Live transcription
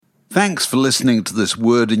Thanks for listening to this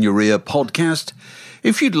Word in Your Ear podcast.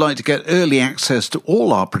 If you'd like to get early access to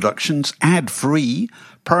all our productions ad-free,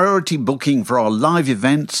 priority booking for our live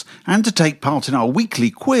events, and to take part in our weekly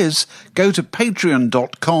quiz, go to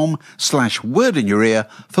patreon.com/wordinyourear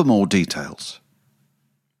for more details.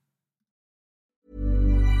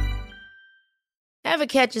 Ever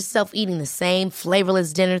catch yourself eating the same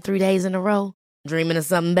flavorless dinner 3 days in a row? Dreaming of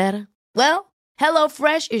something better? Well,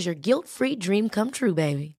 HelloFresh is your guilt-free dream come true,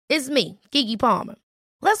 baby. It's me, Keke Palmer.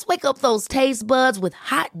 Let's wake up those taste buds with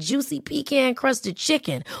hot, juicy pecan-crusted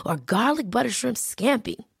chicken or garlic butter shrimp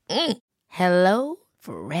scampi. Hello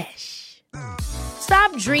Fresh.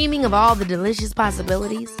 Stop dreaming of all the delicious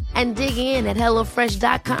possibilities and dig in at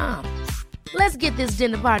HelloFresh.com. Let's get this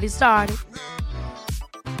dinner party started.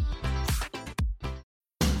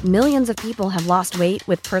 Millions of people have lost weight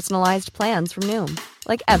with personalized plans from Noom.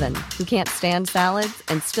 Like Evan, who can't stand salads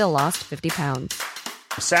and still lost 50 pounds.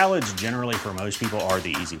 Salads generally for most people are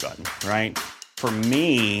the easy button, right? For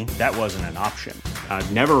me, that wasn't an option. I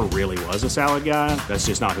never really was a salad guy. That's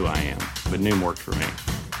just not who I am. But Noom worked for me.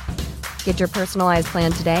 Get your personalized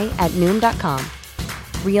plan today at Noom.com.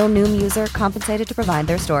 Real Noom user compensated to provide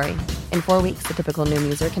their story. In 4 weeks, the typical Noom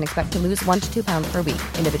user can expect to lose 1 to 2 pounds per week.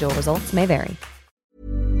 Individual results may vary.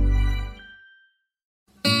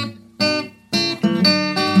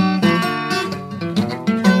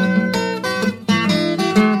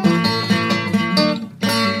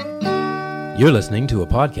 You're listening to a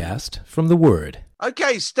podcast from The Word.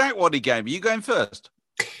 Okay, Stack Waddy game. Are you going first?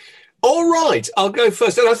 All right, I'll go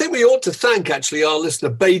first. And I think we ought to thank, actually, our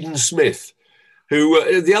listener, Baden Smith,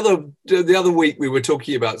 who the other week we were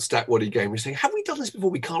talking about Stack Waddy game. We were saying, have we done this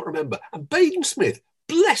before? We can't remember. And Baden Smith,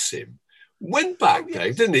 bless him, went back,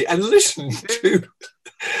 Dave, didn't he, and listened to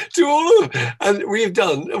all of them. And we've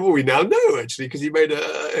done, well, we now know, actually, because he made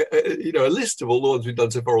a list of all the ones we've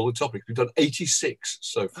done so far, all the topics. We've done 86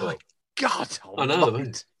 so far. God, I know.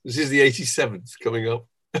 Right? This is the 87th coming up.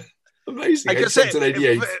 Amazing. I guess it,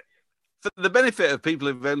 88. For the benefit of people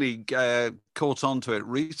who've only caught on to it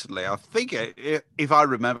recently, I think, if I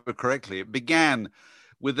remember correctly, it began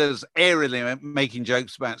with us aerially making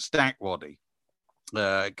jokes about Stack Waddy,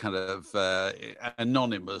 kind of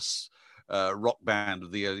anonymous rock band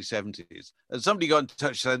of the early 70s. And somebody got in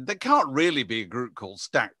touch and said, there can't really be a group called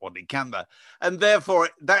Stack Waddy, can there? And therefore,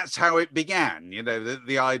 that's how it began. You know,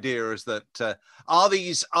 the idea is that are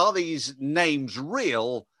these names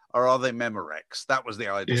real or are they Memorex? That was the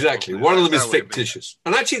idea. Exactly. One of them is fictitious.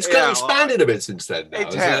 And actually, it's kind of expanded a bit since then. Now,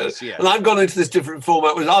 it has, yeah. And I've gone into this different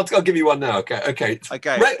format. I'll give you one now. Okay.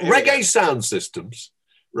 Reggae sound systems,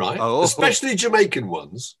 right? Oh. Especially Jamaican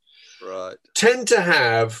ones, right, tend to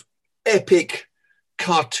have epic,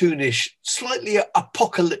 cartoonish, slightly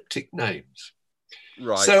apocalyptic names.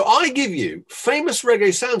 Right. So I give you famous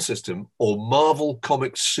reggae sound system or Marvel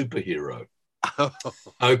Comics superhero.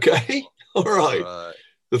 Okay? All right.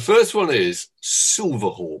 The first one is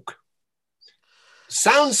Silverhawk.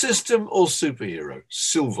 Sound system or superhero?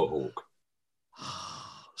 Silverhawk.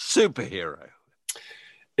 Superhero.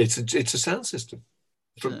 It's a sound system.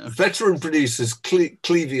 From veteran producers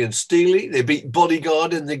Clevie and Steely, they beat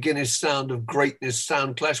Bodyguard in the Guinness Sound of Greatness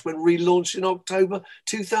Sound Clash when relaunched in October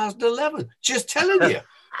 2011. Just telling you.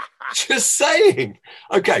 Just saying.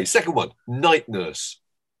 Okay, second one, Night Nurse.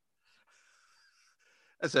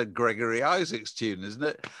 That's a Gregory Isaacs tune, isn't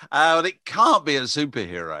it? But it can't be a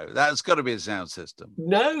superhero. That's got to be a sound system.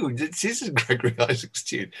 No, this is a Gregory Isaacs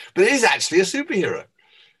tune, but it is actually a superhero.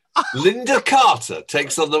 Linda Carter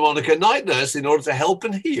takes on the moniker Night Nurse in order to help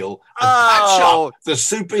and heal and patch up the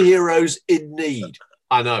superheroes in need.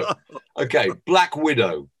 I know. Okay, Black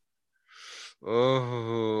Widow.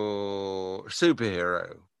 Oh,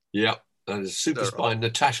 superhero. Yep, that is super spy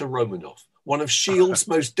Natasha Romanoff, one of S.H.I.E.L.D.'s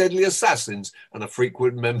most deadly assassins and a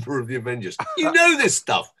frequent member of the Avengers. You know this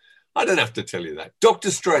stuff. I don't have to tell you that.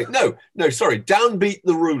 Doctor Strange. No, sorry. Downbeat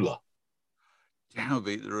the Ruler.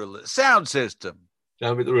 Downbeat the Ruler. Sound system.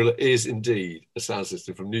 Downbeat the Ruler is indeed a sound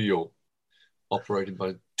system from New York, operated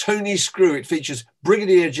by Tony Screw. It features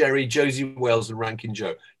Brigadier Jerry, Josie Wells, and Rankin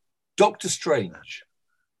Joe. Doctor Strange.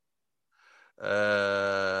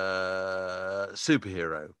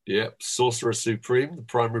 Superhero. Yep. Sorcerer Supreme, the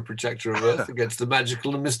primary protector of Earth against the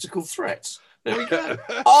magical and mystical threats. There we go.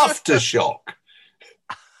 Aftershock.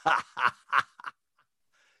 Got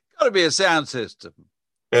to be a sound system.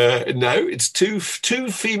 No, it's two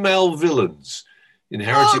female villains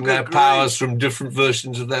inheriting their powers from different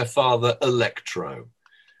versions of their father, Electro.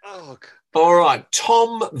 Oh, all right.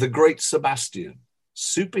 Tom the Great Sebastian.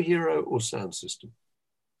 Superhero or sound system?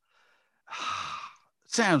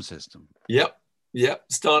 Sound system. Yep.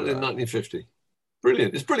 Started in 1950.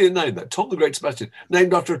 Brilliant. It's a brilliant name, that. Tom the Great Sebastian,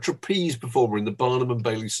 named after a trapeze performer in the Barnum and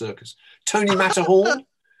Bailey Circus. Tony Matterhorn?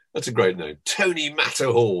 That's a great name. Tony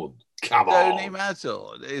Matterhorn. Come on. Tony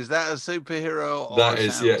Matterhorn. Is that a superhero? That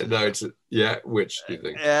is, which do you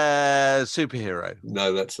think? Superhero.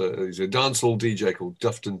 No, he's a dancehall DJ called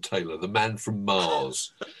Dufton Taylor, the man from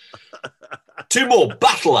Mars. 2 more.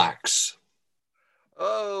 Battle Axe.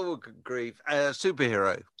 Oh, good grief.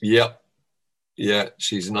 Superhero. Yep. Yeah,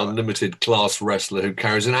 she's an unlimited class wrestler who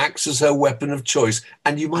carries an axe as her weapon of choice.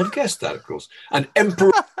 And you might have guessed that, of course. And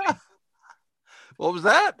Emperor... What was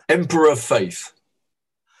that? Emperor Faith.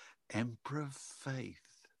 Emperor Faith.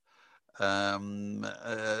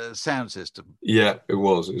 Sound System. Yeah, it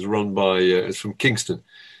was. It was run by... it's from Kingston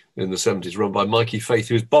in the 70s, run by Mikey Faith,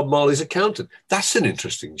 who was Bob Marley's accountant. That's an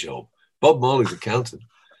interesting job. Bob Marley's accountant.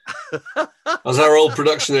 As our old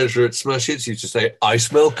production editor at Smash Hits used to say, I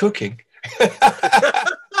smell cooking.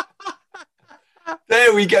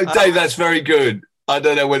 There we go, Dave. That's very good. I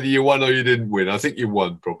don't know whether you won or you didn't win. I think you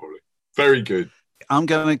won, probably. Very good. I'm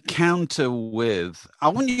going to counter with, I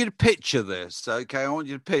want you to picture this, okay? I want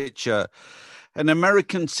you to picture an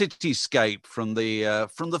American cityscape from the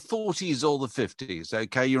 40s or the 50s,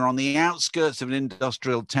 okay? You're on the outskirts of an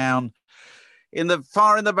industrial town.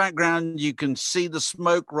 Far in the background, you can see the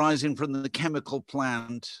smoke rising from the chemical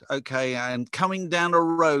plant, okay? And coming down a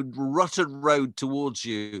rutted road towards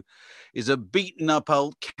you is a beaten up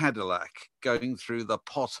old Cadillac going through the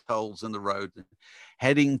potholes in the road,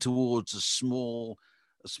 heading towards a small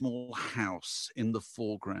house in the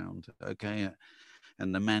foreground, okay?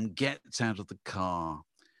 And the man gets out of the car,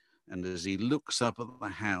 and as he looks up at the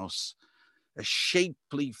house, a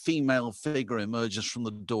shapely female figure emerges from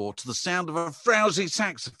the door to the sound of a frowsy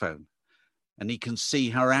saxophone, and he can see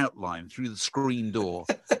her outline through the screen door.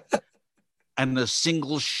 And a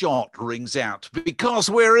single shot rings out, because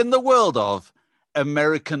we're in the world of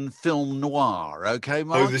American film noir, okay,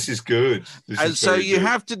 Mark? Oh, this is good. And so you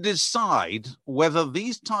have to decide whether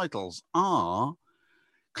these titles are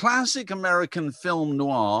classic American film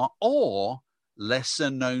noir or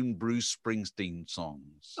lesser-known Bruce Springsteen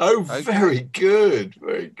songs. Oh, okay? Very good.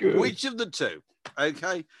 Very good. Which of the two?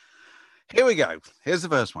 Okay. Here we go. Here's the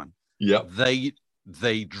first one. Yep.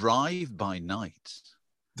 They Drive by Night.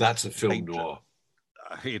 That's a film noir.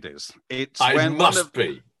 It is. It's When one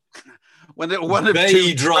of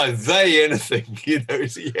anything,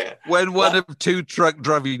 yeah. When one of two truck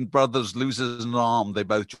driving brothers loses an arm, they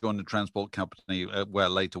both join the transport company, where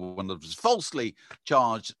later one of them is falsely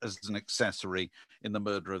charged as an accessory in the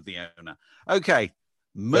murder of the owner. Okay,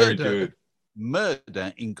 Murder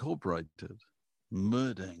Incorporated.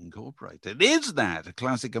 Murder Incorporated. Is that a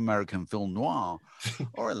classic American film noir,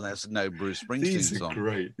 or a lesser-known Bruce Springsteen song?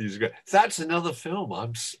 These are great. That's another film.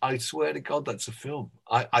 I swear to God, that's a film.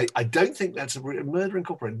 I don't think that's a Murder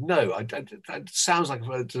Incorporated. No, that sounds like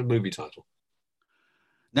it's a movie title.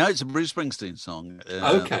 No, it's a Bruce Springsteen song.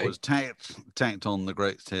 Okay. It was tacked on the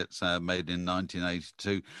greatest hits made in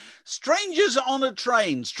 1982. Strangers on a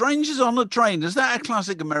Train. Strangers on a Train. Is that a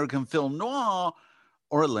classic American film noir,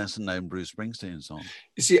 or a lesser-known Bruce Springsteen song?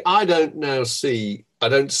 You see, I don't see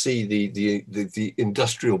the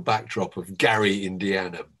industrial backdrop of Gary,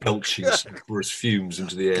 Indiana, belching sulfurous fumes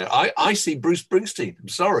into the air. I see Bruce Springsteen. I'm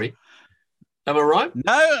sorry. Am I right?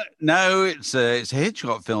 No, it's a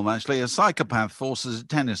Hitchcock film, actually. A psychopath forces a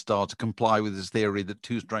tennis star to comply with his theory that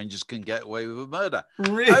two strangers can get away with a murder.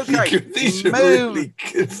 Really good. These are really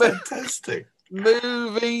good. Fantastic.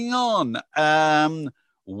 Moving on.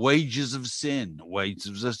 Wages of Sin.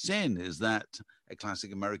 Wages of Sin. Is that a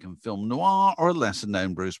classic American film noir or a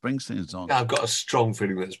lesser-known Bruce Springsteen song? I've got a strong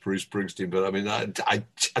feeling that's Bruce Springsteen, but I mean, I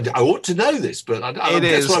ought to know this, but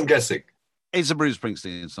that's what I'm guessing. It's a Bruce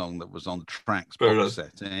Springsteen song that was on the Tracks box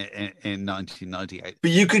set in 1998.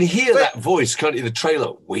 But you can hear that voice, can't you? The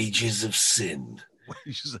trailer, Wages of Sin.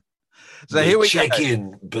 So here we check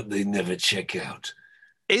in, but they never check out.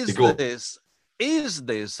 Is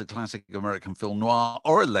this a classic American film noir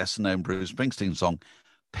or a lesser-known Bruce Springsteen song?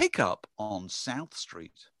 Pick Up on South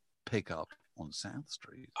Street. Pick Up on South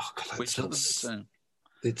Street. Oh, God,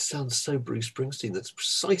 it sounds so Bruce Springsteen. That's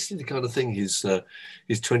precisely the kind of thing his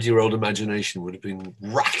 20-year-old imagination would have been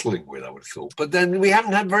rattling with, I would have thought. But then we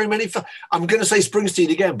haven't had very many. I'm going to say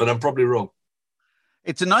Springsteen again, but I'm probably wrong.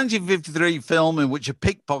 It's a 1953 film in which a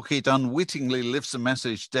pickpocket unwittingly lifts a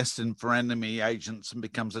message destined for enemy agents and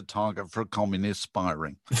becomes a target for a communist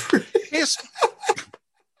spying.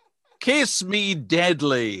 Kiss Me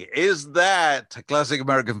Deadly. Is that a classic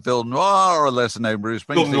American film noir or a lesser-known Bruce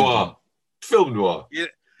Springsteen? Film noir. It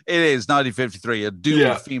is 1953. A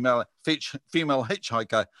doomed female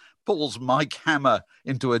hitchhiker pulls Mike Hammer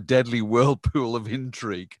into a deadly whirlpool of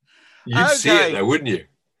intrigue. You'd see it though, wouldn't you?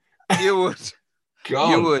 You would.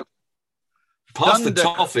 God. You would. Past the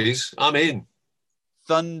toffees, I'm in.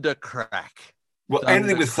 Thundercrack. Well,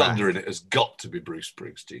 anything with thunder in it has got to be Bruce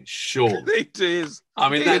Springsteen, surely. It is. I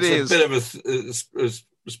mean, that's a bit of a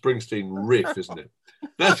Springsteen riff, isn't it?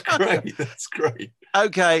 That's great. That's great.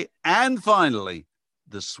 Okay, and finally,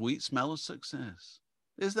 The Sweet Smell of Success.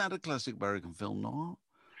 Is that a classic American film noir?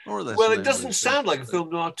 Or well, it doesn't sound like a film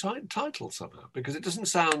noir title somehow, because it doesn't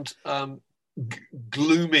sound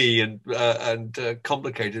gloomy and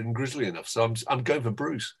complicated and grisly enough. So I'm going for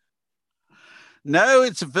Bruce. No,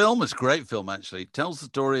 it's a film. It's a great film, actually. It tells the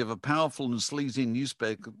story of a powerful and sleazy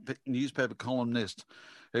newspaper columnist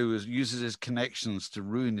who uses his connections to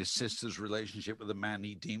ruin his sister's relationship with a man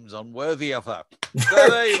he deems unworthy of her.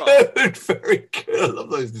 Very good. Very good. I love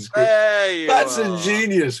those descriptions. That's a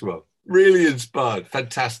genius one. Really inspired.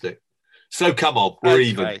 Fantastic. So come on, we're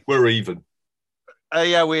even. We're even.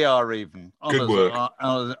 Yeah, we are even. Good work.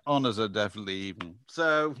 Honours are definitely even.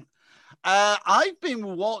 So I've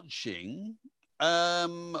been watching...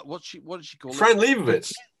 what did she call it? Fran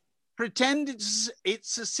Lebowitz. Pretend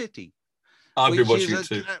it's a City. I've been watching it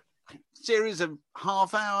too. Series of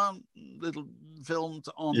half-hour little films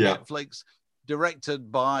on Netflix,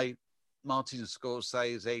 directed by Martin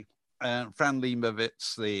Scorsese, Fran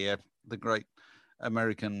Lebowitz, the great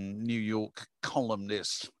American New York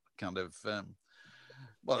columnist, kind of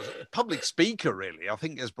public speaker. Really, I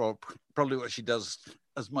think is probably what she does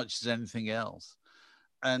as much as anything else.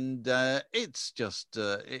 And it's just,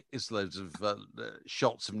 it's loads of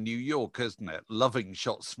shots of New York, isn't it? Loving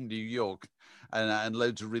shots from New York, and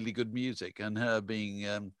loads of really good music, and her being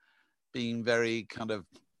very kind of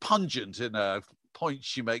pungent in her points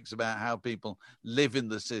she makes about how people live in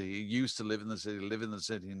the city, used to live in the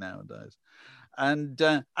city nowadays. And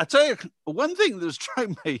I tell you, one thing that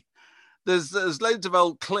struck me, there's loads of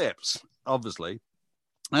old clips, obviously,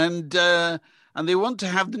 and they want to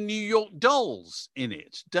have the New York Dolls in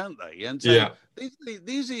it, don't they? And so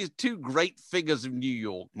these are two great figures of New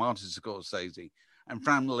York, Martin Scorsese and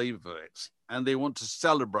Fran Lebowitz, and they want to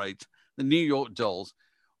celebrate the New York Dolls.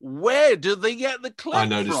 Where do they get the clip I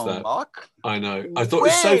noticed from, that. Mark? I know. I thought it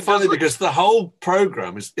was so funny because the whole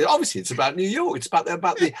program is obviously it's about New York. It's about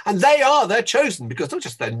and they're chosen because not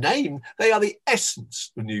just their name, they are the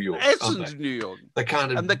essence of New York. Essence of New York. They're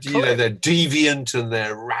kind of they're deviant and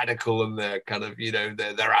they're radical and they're kind of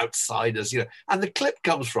they're outsiders. And the clip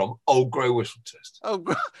comes from Old Grey Whistle Test.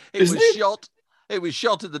 It was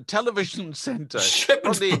shot at the television centre.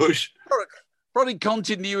 Shepherd's Bush. Probably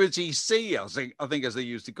Continuity C, I think, as they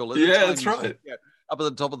used to call it. Yeah, that's right. Up at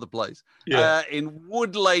the top of the place. Yeah. In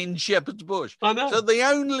Wood Lane, Shepherd's Bush. I know. So the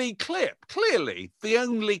only clip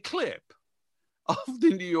of the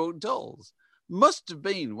New York Dolls must have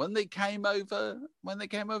been when they came over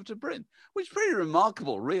to Britain, which is pretty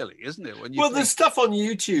remarkable, really, isn't it? There's stuff on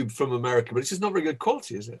YouTube from America, but it's just not very good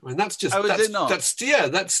quality, is it? I mean, that's just is it not? That's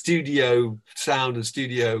studio sound and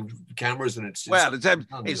studio cameras, and it's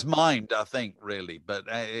mimed, I think, really, but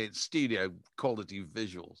it's studio quality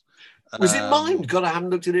visuals. Was it mimed? God, I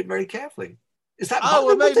haven't looked at it very carefully. Is that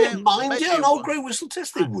maybe an Old Grey Whistle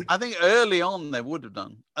Test? They would. I think early on they would have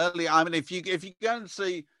done. I mean, if you go and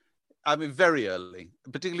see. I mean, very early,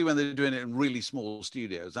 particularly when they're doing it in really small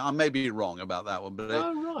studios. I may be wrong about that one, but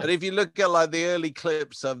but if you look at like the early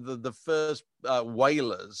clips of the first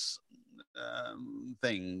Whalers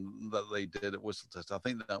thing that they did at Whistle Test, I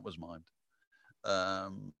think that was mine.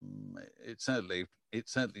 It certainly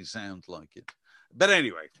sounds like it. But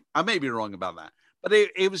anyway, I may be wrong about that. But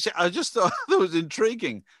it was. I just thought it was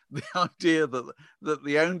intriguing, the idea that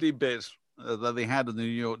the only bit that they had in the New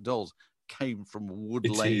York Dolls came from Wood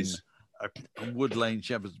Lane,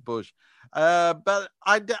 Shepherd's Bush. But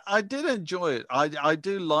I did enjoy it. I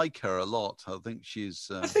do like her a lot. I think she's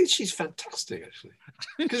fantastic, actually.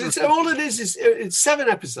 Because all it is it's 7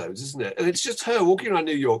 episodes, isn't it? And it's just her walking around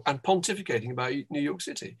New York and pontificating about New York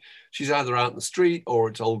City. She's either out in the street or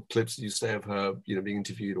it's old clips that you say of her, being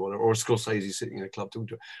interviewed or whatever, or Scorsese sitting in a club talking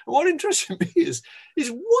to her. And what interests me is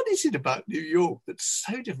what is it about New York that's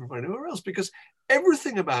so different from anywhere else? Because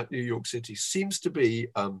everything about New York City seems to be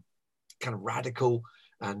kind of radical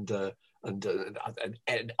and on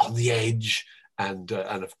the edge and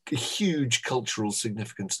of huge cultural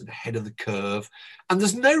significance and ahead of the curve. And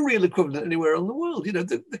there's no real equivalent anywhere in the world.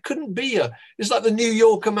 There couldn't be it's like the New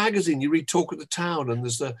Yorker magazine. You read Talk of the Town and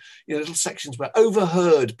there's little sections about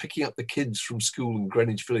overheard picking up the kids from school in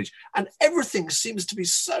Greenwich Village. And everything seems to be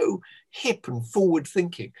so hip and forward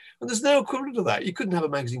thinking. And there's no equivalent of that. You couldn't have a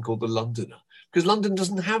magazine called The Londoner because London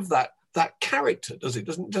doesn't have that that character, does it?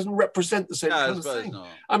 Doesn't represent the same kind of thing. Not.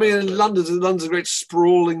 I mean, London's a great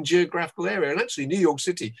sprawling geographical area, and actually New York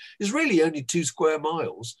City is really only 2 square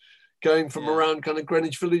miles, going from around kind of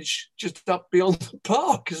Greenwich Village just up beyond the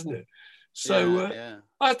park, isn't it? So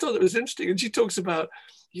I thought it was interesting, and she talks about,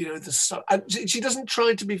 you know, and she doesn't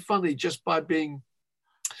try to be funny just by being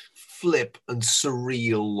flip and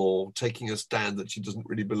surreal or taking a stand that she doesn't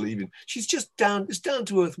really believe in. She's just it's down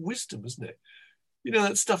to earth wisdom, isn't it? You know,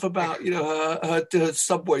 that stuff about, you know, her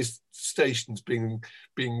subway stations being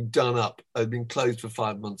done up, being closed for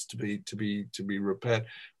 5 months to be repaired,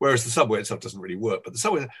 whereas the subway itself doesn't really work. But the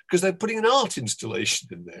subway, because they're putting an art installation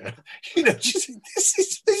in there, you know, she said,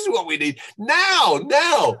 this is what we need now.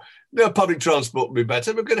 No, public transport will be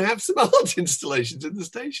better. We're going to have some art installations in the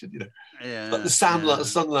station, you know, like the Sun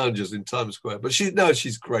Loungers in Times Square. But she's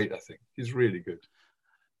great. I think she's really good.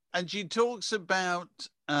 And she talks about.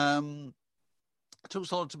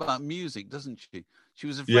 Talks a lot about music, doesn't she? She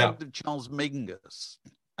was a friend of Charles Mingus,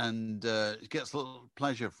 and she gets a little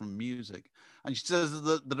pleasure from music. And she says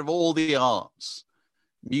that of all the arts,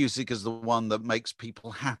 music is the one that makes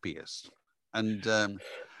people happiest, and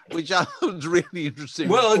which I thought was really interesting.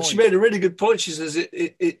 Well, and she made a really good point. She says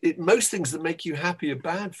it most things that make you happy are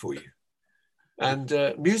bad for you, and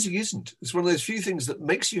music isn't. It's one of those few things that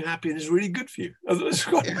makes you happy and is really good for you. I thought it was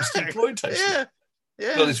quite an interesting point, actually. Yeah.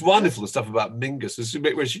 Yeah. Well, it's wonderful, the stuff about Mingus. There's a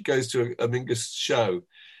bit where she goes to a Mingus show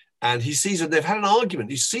and he sees her, they've had an argument.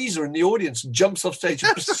 He sees her in the audience and jumps off stage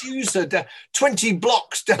and pursues her down 20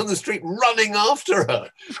 blocks down the street, running after her.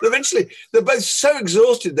 And eventually, they're both so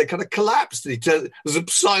exhausted, they kind of collapse. There's a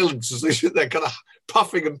silence as they're kind of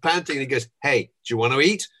puffing and panting. And he goes, "Hey, do you want to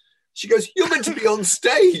eat?" She goes, "You're meant to be on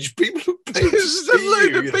stage. People are paid to see There's a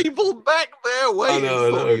load of people back there waiting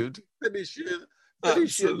for you to finish it.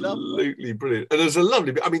 Absolutely brilliant. And there's a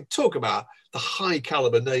lovely bit. I mean, talk about the high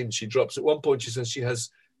caliber names she drops. At one point, she says she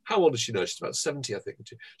has, how old is she now? She's about 70, I think.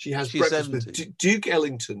 She's breakfast 70. With Duke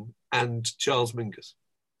Ellington and Charles Mingus.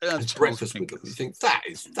 It's breakfast with them. You think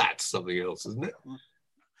that's something else, isn't it?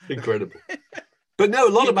 Incredible. But no,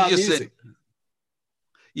 a lot about music.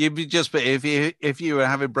 You'd be just, but if you were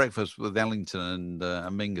having breakfast with Ellington and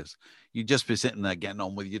Mingus, you'd just be sitting there getting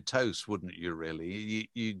on with your toast, wouldn't you? Really,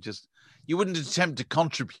 you wouldn't attempt to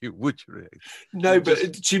contribute, would you? Really? No,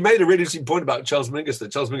 but she made a really interesting point about Charles Mingus.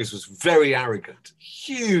 That Charles Mingus was very arrogant,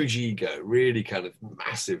 huge ego, really kind of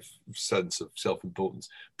massive sense of self-importance.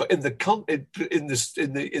 But in the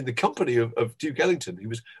company of Duke Ellington, he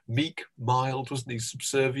was meek, mild, wasn't he?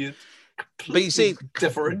 Subservient. But you see,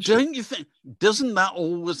 differential. Don't you think? Doesn't that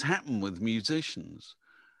always happen with musicians?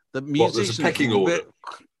 That musicians a pecking order.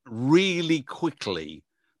 Really quickly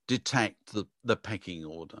detect the pecking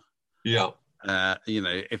order. Yeah. You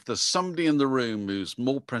know, if there's somebody in the room who's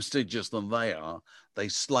more prestigious than they are, they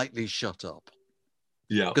slightly shut up.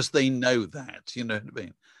 Yeah. Because they know that, you know what I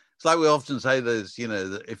mean? It's like we often say there's, you know,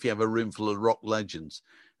 that if you have a room full of rock legends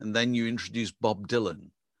and then you introduce Bob Dylan,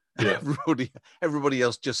 everybody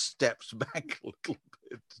else just steps back a little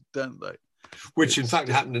bit, don't they? Which in fact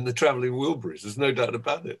happened in the Travelling Wilburys. There's no doubt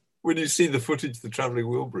about it. When you see the footage of the Travelling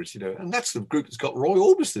Wilburys, you know, and that's the group that's got Roy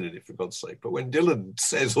Orbison in it, for God's sake. But when Dylan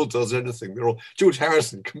says or does anything, they're all George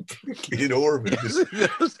Harrison completely in awe of it.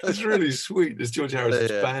 It's really sweet. It's George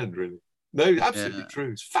Harrison's band, really. No, absolutely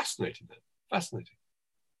true. It's fascinating, man. Fascinating.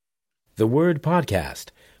 The Word Podcast.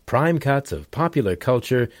 Prime cuts of popular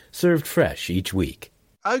culture served fresh each week.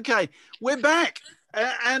 Okay, we're back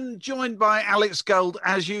and joined by Alex Gold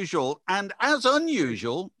as usual, and as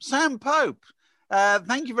unusual, Sam Pope.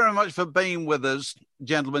 Thank you very much for being with us,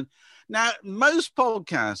 gentlemen. Now, most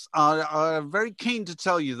podcasts are very keen to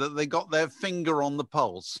tell you that they got their finger on the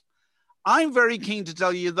pulse. I'm very keen to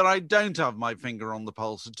tell you that I don't have my finger on the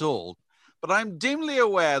pulse at all, but I'm dimly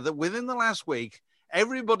aware that within the last week,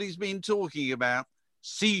 everybody's been talking about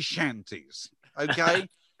sea shanties, okay?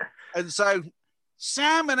 And so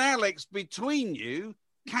Sam and Alex, between you,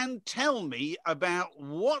 can tell me about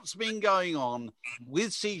what's been going on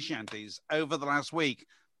with sea shanties over the last week.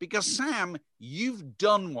 Because, Sam, you've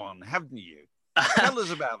done one, haven't you? Tell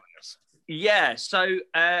us about this. Yeah, so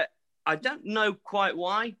I don't know quite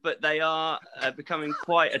why, but they are becoming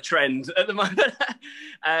quite a trend at the moment.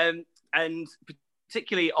 And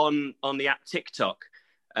particularly on the app TikTok,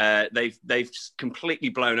 they've completely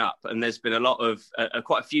blown up. And there's been a lot of,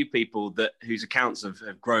 quite a few people whose accounts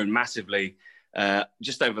have grown massively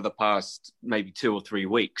just over the past maybe 2 or 3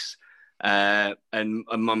 weeks, and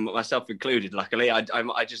myself included. Luckily, I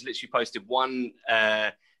just literally posted one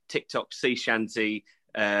TikTok sea shanty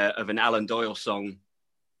of an Alan Doyle song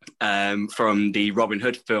from the Robin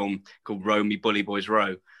Hood film called "Row Me Bully Boys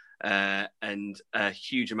Row," and a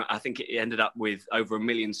huge amount. I think it ended up with over 1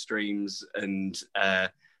 million streams, and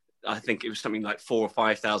I think it was something like 4,000 or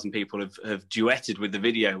 5,000 people have duetted with the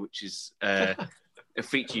video, which is a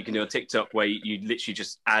feature you can do on TikTok, where you literally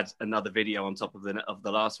just add another video on top of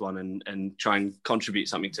the last one and try and contribute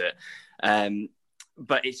something to it.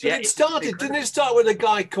 But it's didn't it start with a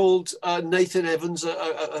guy called Nathan Evans,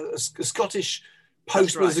 a Scottish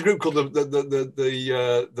postman? There's a group called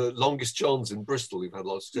the Longest Johns in Bristol who've had a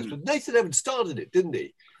lot of success. But Nathan Evans started it, didn't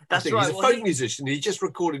he? That's right. He's a folk musician. He just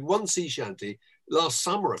recorded one sea shanty last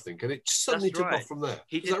summer, I think, and it suddenly took off from there.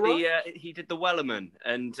 He did the Wellerman,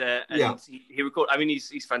 and he recorded. I mean,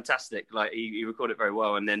 he's fantastic. Like he recorded very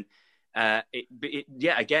well, and then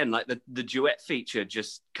again, like the duet feature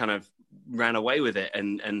just kind of ran away with it,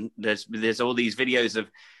 and there's all these videos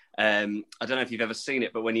of. I don't know if you've ever seen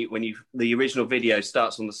it, but when the original video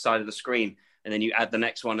starts on the side of the screen, and then you add the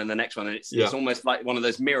next one and the next one, and it's almost like one of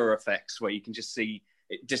those mirror effects where you can just see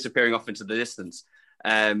it disappearing off into the distance.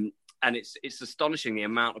 And it's astonishing the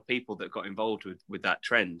amount of people that got involved with that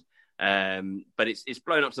trend. But it's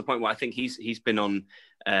blown up to the point where I think he's been on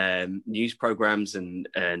news programs and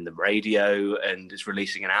the radio, and is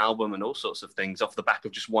releasing an album and all sorts of things off the back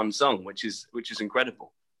of just one song, which is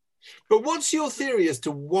incredible. But what's your theory as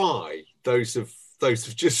to why those have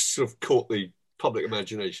just sort of caught the public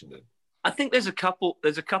imagination then? I think there's a couple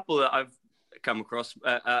that I've come across.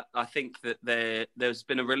 I think that there's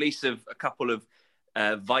been a release of a couple of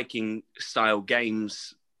Viking style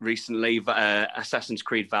games recently, Assassin's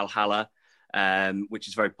Creed Valhalla, which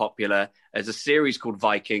is very popular. There's a series called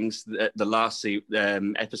Vikings. The last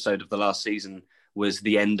episode of the last season was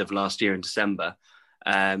the end of last year in December.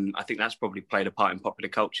 I think that's probably played a part in popular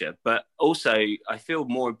culture. But also, I feel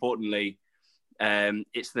more importantly,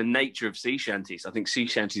 it's the nature of sea shanties. I think sea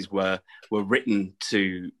shanties were written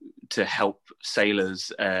to help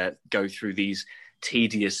sailors go through these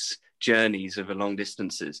tedious journeys over long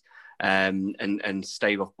distances and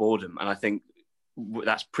stave off boredom. And I think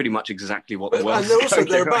that's pretty much exactly what the world.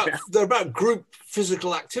 And they're about group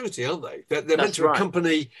physical activity, aren't they? They're meant to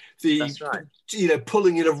accompany the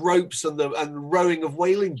pulling in of ropes and rowing of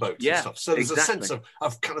whaling boats and stuff. So there's a sense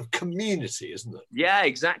of kind of community, isn't there? Yeah,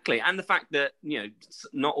 exactly. And the fact that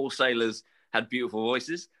not all sailors had beautiful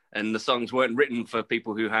voices, and the songs weren't written for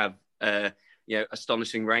people who have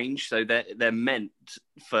astonishing range. So they're meant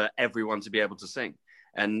for everyone to be able to sing.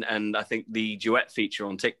 And I think the duet feature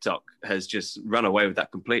on TikTok has just run away with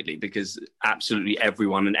that completely, because absolutely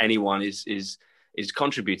everyone and anyone is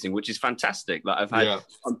contributing, which is fantastic. Like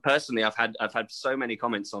I've had so many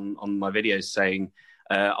comments on my videos saying,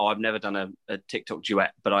 I've never done a TikTok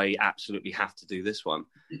duet, but I absolutely have to do this one.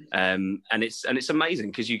 And it's amazing,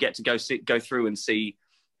 because you get to go through and see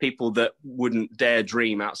people that wouldn't dare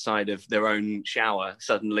dream outside of their own shower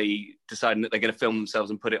suddenly deciding that they're going to film themselves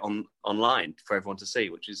and put it online for everyone to see,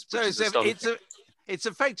 which is it's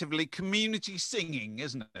effectively community singing,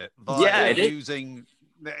 isn't it? Using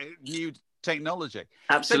new technology.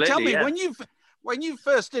 Absolutely. So tell me, when you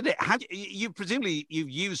first did it, presumably you've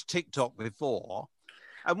used TikTok before,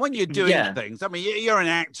 and when you're doing things, I mean, you're an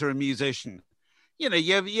actor, a musician.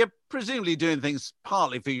 You're presumably doing things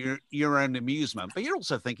partly for your own amusement, but you're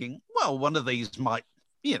also thinking, well, one of these might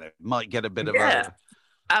get a bit of a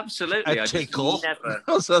absolutely a tickle.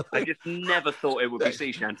 I just never thought it would be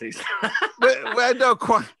sea shanties. Well, not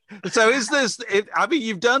quite. So is this? I mean,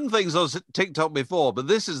 you've done things on TikTok before, but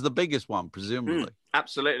this is the biggest one, presumably.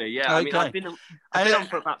 Absolutely, yeah. Okay. I mean, I've been on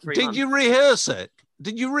for about 3 months. Did you rehearse it?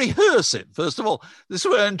 Did you rehearse it? First of all, this is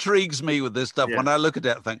what intrigues me with this stuff. Yeah. When I look at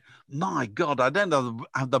it, I think, my God, I don't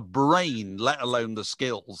have the brain, let alone the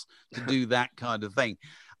skills to do that kind of thing.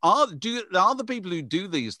 Are the people who do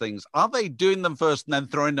these things, are they doing them first and then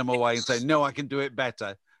throwing them away and saying, no, I can do it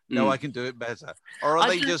better. No, I can do it better. Or are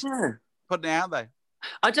they just putting it out there?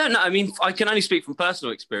 I don't know. I mean, I can only speak from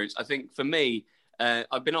personal experience. I think for me,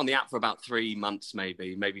 I've been on the app for about 3 months,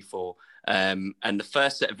 maybe 4. And the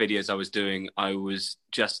first set of videos I was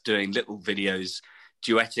just doing little videos,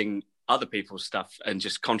 duetting other people's stuff and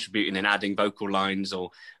just contributing and adding vocal lines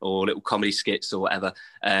or little comedy skits or whatever.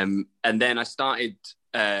 And then I started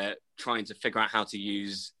trying to figure out how to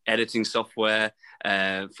use editing software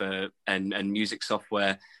and music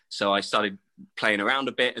software. So I started playing around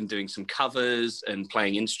a bit and doing some covers and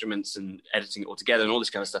playing instruments and editing it all together and all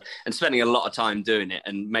this kind of stuff, and spending a lot of time doing it,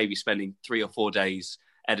 and maybe spending 3 or 4 days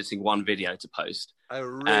editing one video to post. Oh,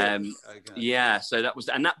 really? Okay. Yeah. So that was,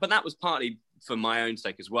 but that was partly for my own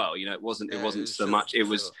sake as well. It wasn't so much. It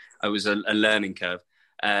was a learning curve.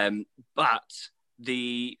 But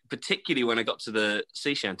particularly when I got to the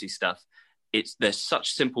sea shanty stuff, there's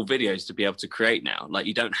such simple videos to be able to create now. Like,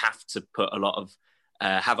 you don't have to put a lot of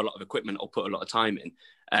have a lot of equipment or put a lot of time in.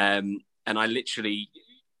 And I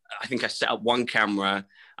think I set up one camera.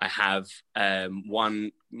 I have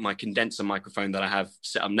my condenser microphone that I have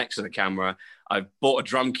set up next to the camera. I've bought a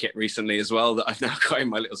drum kit recently as well that I've now got in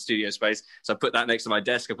my little studio space. So I put that next to my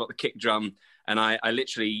desk. I've got the kick drum, and I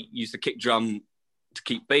literally use the kick drum to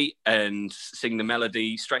keep beat and sing the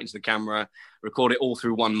melody straight into the camera, record it all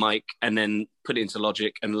through one mic, and then put it into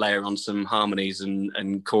Logic and layer on some harmonies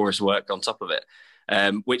and chorus work on top of it,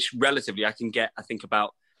 which relatively I can get, I think,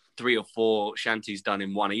 about 3 or 4 shanties done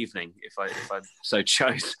in one evening if I so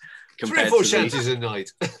chose. 3 or 4 shanties a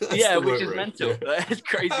night. Yeah, which is mental. Yeah. It's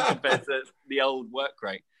crazy compared to the old work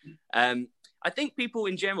rate. I think people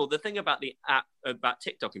in general, the thing about the app, about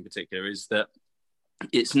TikTok in particular, is that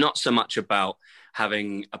it's not so much about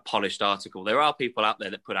having a polished article. There are people out there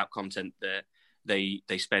that put out content that they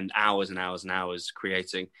spend hours and hours and hours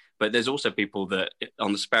creating, but there's also people that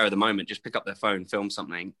on the spur of the moment just pick up their phone, film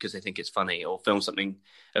something because they think it's funny, or film something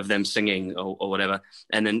of them singing or whatever,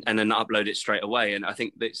 and then upload it straight away. And I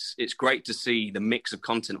think it's great to see the mix of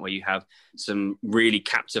content where you have some really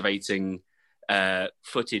captivating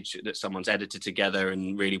footage that someone's edited together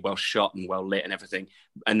and really well shot and well lit and everything,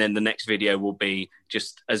 and then the next video will be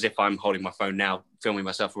just as if I'm holding my phone now, filming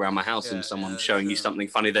myself around my house, and someone showing you something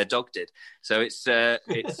funny their dog did. So it's yeah,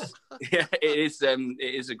 it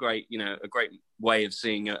is a great, a great way of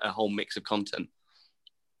seeing a whole mix of content.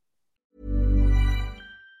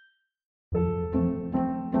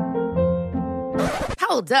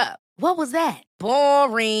 Hold up. What was that?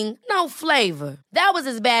 Boring. No flavor. That was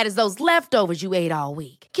as bad as those leftovers you ate all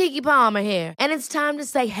week. Keke Palmer here, and it's time to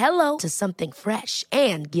say hello to something fresh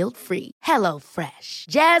and guilt-free. Hello Fresh.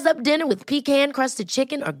 Jazz up dinner with pecan-crusted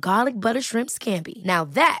chicken or garlic butter shrimp scampi. Now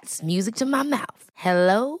that's music to my mouth.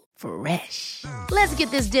 Hello Fresh. Let's get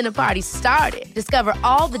this dinner party started. Discover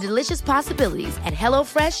all the delicious possibilities at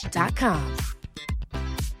HelloFresh.com.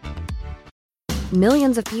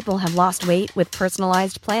 Millions of people have lost weight with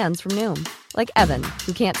personalized plans from Noom. Like Evan,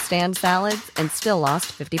 who can't stand salads and still lost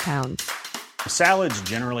 50 pounds. Salads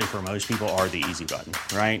generally for most people are the easy button,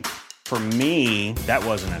 right? For me, that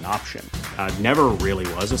wasn't an option. I never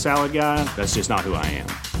really was a salad guy. That's just not who I am.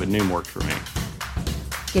 But Noom worked for me.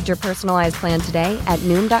 Get your personalized plan today at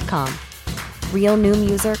Noom.com. Real Noom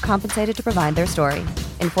user compensated to provide their story.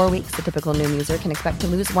 In 4 weeks, the typical Noom user can expect to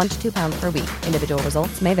lose 1 to 2 pounds per week. Individual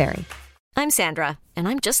results may vary. I'm Sandra, and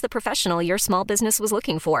I'm just the professional your small business was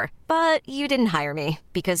looking for. But you didn't hire me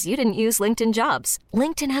because you didn't use LinkedIn Jobs.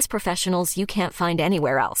 LinkedIn has professionals you can't find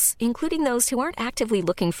anywhere else, including those who aren't actively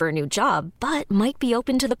looking for a new job, but might be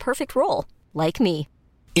open to the perfect role, like me.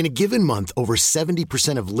 In a given month, over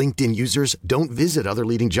 70% of LinkedIn users don't visit other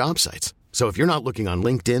leading job sites. So if you're not looking on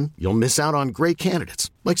LinkedIn, you'll miss out on great candidates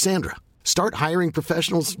like Sandra. Start hiring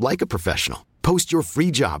professionals like a professional. Post your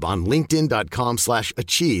free job on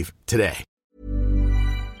linkedin.com/achieve today.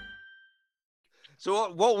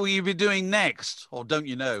 So what will you be doing next? Or don't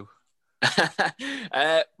you know?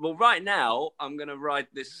 Well, right now, I'm going to ride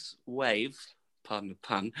this wave, pardon the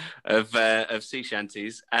pun, of sea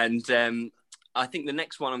shanties. And I think the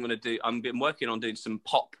next one I'm going to do, I've been working on doing some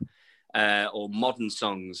pop or modern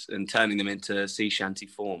songs and turning them into sea shanty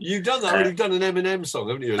form. You've done that. You've done an Eminem song,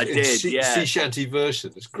 haven't you? I did, yeah. Sea shanty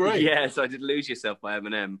version. It's great. Yeah, so I did Lose Yourself by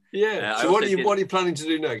Eminem. Yeah. So what are you planning to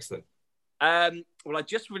do next then? Well, I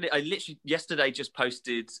literally yesterday just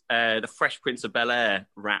posted the Fresh Prince of Bel-Air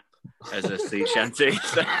rap as a sea shanty.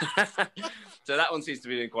 So that one seems to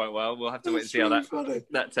be doing quite well. We'll have to wait and see how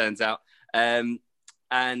that turns out. And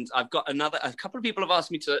I've got a couple of people have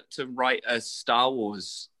asked me to write a Star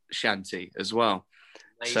Wars shanty as well.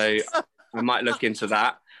 Nice. So I might look into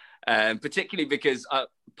that, particularly because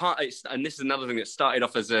and this is another thing that started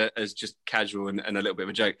off as just casual and a little bit of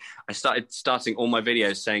a joke. I starting all my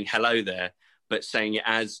videos saying hello there, but saying it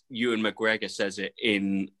as Ewan McGregor says it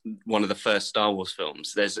in one of the first Star Wars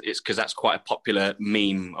films. It's because that's quite a popular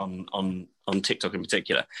meme on TikTok in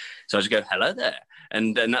particular. So I just go hello there,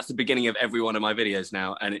 and that's the beginning of every one of my videos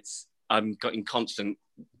now. And I'm getting constant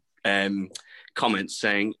comments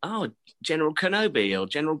saying, "Oh, General Kenobi or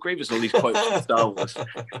General Grievous," and all these quotes from Star Wars.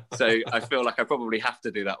 So I feel like I probably have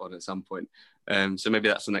to do that one at some point. So maybe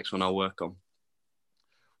that's the next one I'll work on.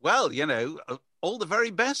 Well, all the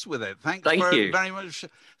very best with it. Thank you very much.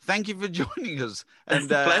 Thank you for joining us and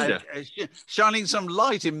pleasure. Shining some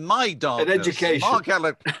light in my darkness. And education. Mark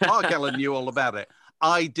Allen knew all about it.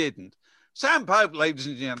 I didn't. Sam Pope, ladies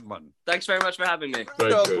and gentlemen. Thanks very much for having me.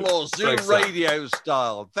 Applause, Zoom radio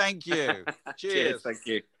style. Thank you. Cheers. Thank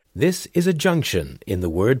you. This is a junction in the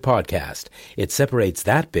Word podcast. It separates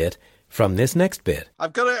that bit from this next bit.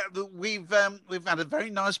 We've had a very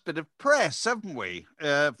nice bit of press, haven't we?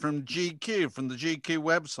 From GQ, from the GQ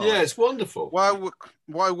website. Yeah, it's wonderful.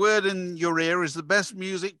 Why Word in Your Ear is the best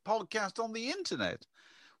music podcast on the internet,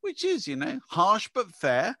 which is, harsh but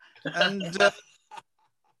fair. And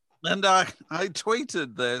and I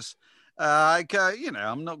tweeted this.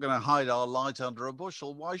 I'm not going to hide our light under a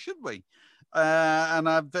bushel. Why should we? And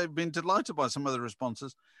I've been delighted by some of the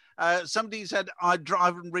responses. Somebody said,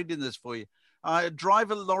 I'm reading this for you. I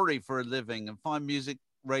drive a lorry for a living and find music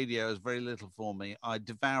radio is very little for me. I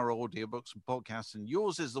devour audiobooks and podcasts, and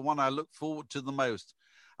yours is the one I look forward to the most.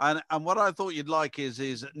 And what I thought you'd like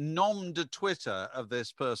is nom de Twitter of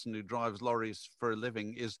this person who drives lorries for a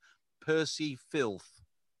living is Percy Filth.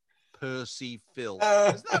 Percy Filth.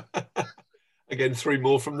 Again, 3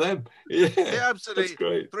 more from them. Yeah, absolutely. That's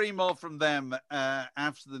great. 3 more from them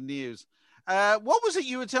after the news. What was it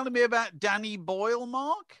you were telling me about Danny Boyle,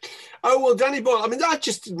 Mark? Oh, well, Danny Boyle, I mean, that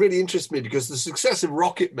just really interests me because the success of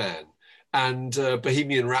Rocket Man and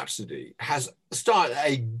Bohemian Rhapsody has started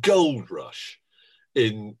a gold rush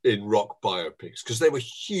in rock biopics because they were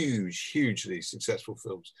hugely successful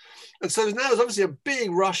films. And so now there's obviously a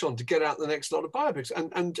big rush on to get out the next lot of biopics.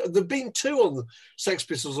 And there've been 2 on the Sex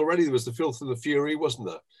Pistols already. There was The Filth and the Fury, wasn't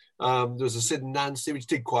there? There was a Sid and Nancy, which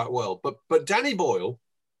did quite well. But Danny Boyle,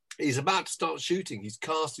 he's about to start shooting. He's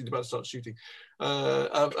about to start shooting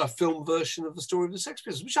a film version of the story of the Sex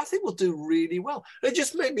Pistols, which I think will do really well. And it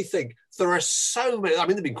just made me think there are so many. I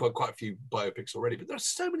mean, there've been quite a few biopics already, but there are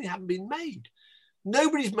so many haven't been made.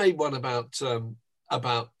 Nobody's made one about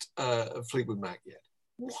Fleetwood Mac yet.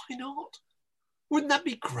 Why not? Wouldn't that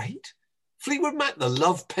be great? Fleetwood Mac, the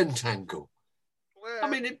Love Pentangle. Well, I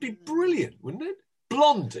mean, it'd be brilliant, wouldn't it?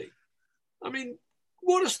 Blondie. I mean,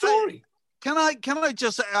 what a story. Can I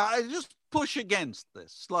just push against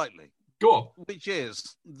this slightly? Go on. Which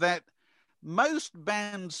is that most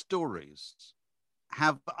band stories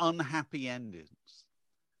have unhappy endings,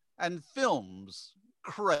 and films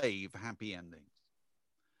crave happy endings.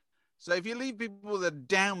 So if you leave people with a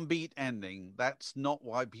downbeat ending, that's not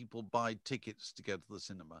why people buy tickets to go to the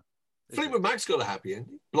cinema. Fleetwood Mac's got a happy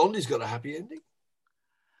ending. Blondie's got a happy ending.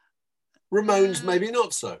 Ramones, maybe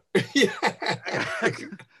not so.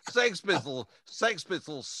 Sex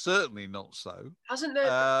Pistols, certainly not so. Hasn't there?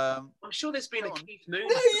 I'm sure there's been a Keith Moon.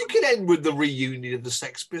 No, you can end with the reunion of the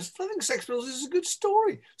Sex Pistols. I think Sex Pistols is a good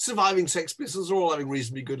story. Surviving Sex Pistols are all having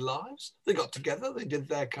reasonably good lives. They got together. They did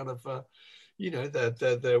their kind of,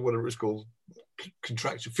 their whatever it's called,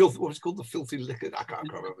 contraction. What was it called? The Filthy Liquor. I can't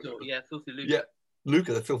remember. Yeah, Filthy Luca. Yeah,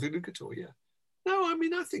 Luca, the Filthy Luca tour. Yeah. No, I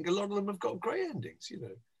mean, I think a lot of them have got great endings.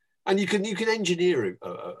 And you can engineer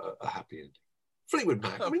a happy ending. Fleetwood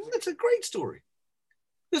Mac, I mean, that's a great story.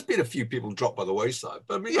 There's been a few people dropped by the wayside,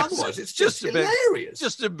 but I mean, otherwise, it's just hilarious.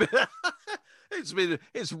 Just a bit.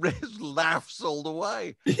 It's laughs all the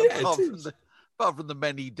way. Yeah, apart from the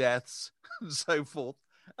many deaths and so forth.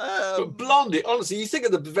 But Blondie, honestly, you think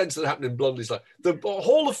of the events that happened in Blondie's life. The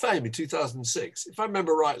Hall of Fame in 2006, if I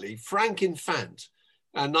remember rightly, Frank Infant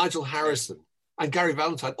and Nigel Harrison and Gary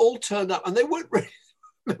Valentine all turned up, and they weren't really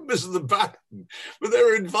members of the band, but they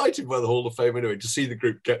were invited by the Hall of Fame anyway to see the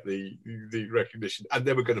group get the recognition, and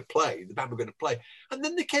they were going to play. The band were going to play, and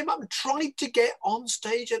then they came up and tried to get on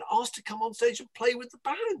stage and asked to come on stage and play with the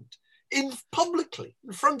band publicly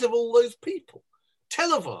in front of all those people,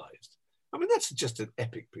 televised. I mean, that's just an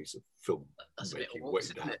epic piece of film making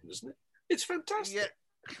waiting to happen, isn't it? It's fantastic. Yeah.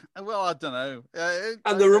 Well, I don't know.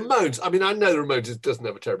 And the Ramones, I mean, I know the Ramones doesn't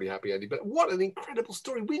have a terribly happy ending, but what an incredible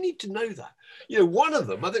story. We need to know that. One of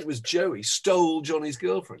them, I think it was Joey, stole Johnny's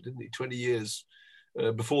girlfriend, didn't he, 20 years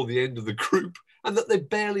before the end of the group, and that they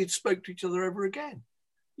barely spoke to each other ever again.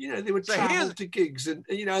 They would travel to gigs and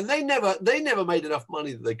they never made enough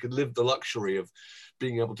money that they could live the luxury of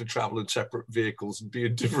being able to travel in separate vehicles and be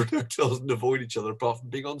in different hotels and avoid each other apart from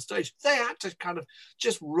being on stage. They had to kind of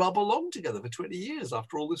just rub along together for 20 years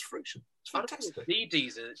after all this friction. It's fantastic. Dee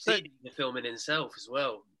Dee's a film in himself as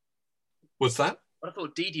well. What's that? I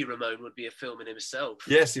thought Dee Dee Ramone would be a film in himself.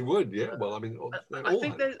 Yes, he would. Yeah. Well, I mean, I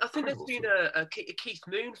think there's been a Keith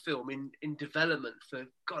Moon film in development for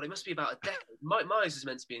it must be about a decade. Mike Myers is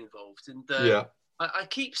meant to be involved, and I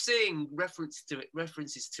keep seeing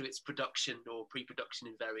references to its production or pre-production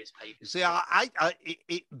in various papers. See,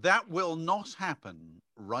 that will not happen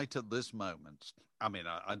right at this moment. I mean,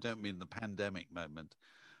 I don't mean the pandemic moment,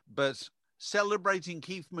 but celebrating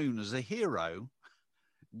Keith Moon as a hero,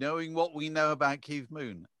 knowing what we know about Keith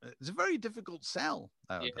Moon, it's a very difficult sell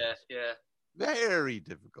nowadays. Yeah. Very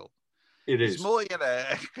difficult. It is. It's more,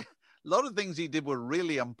 a lot of things he did were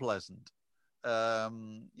really unpleasant.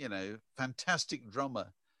 Fantastic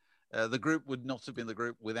drummer. the group would not have been the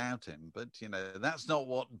group without him. But, that's not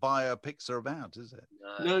what biopics are about, is it?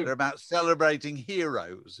 No. They're about celebrating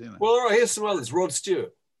heroes. Well, all right, here's some others. Rod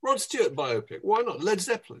Stewart biopic. Why not? Led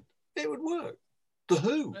Zeppelin. It would work. The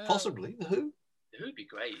Who, possibly. The Who. The Who'd be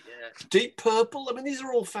great, yeah. Deep Purple. I mean, these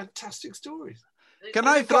are all fantastic stories. Can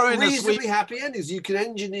I throw in reasonably happy endings? You can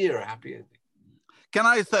engineer a happy ending. Can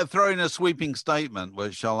I throw in a sweeping statement,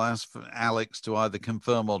 which I'll ask for Alex to either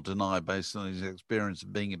confirm or deny based on his experience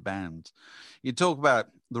of being in bands? You talk about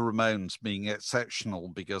the Ramones being exceptional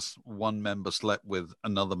because one member slept with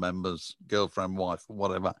another member's girlfriend, wife, or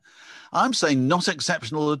whatever. I'm saying not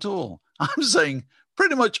exceptional at all. I'm saying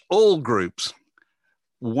pretty much all groups,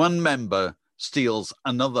 one member steals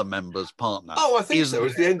another member's partner. Oh, I think so. It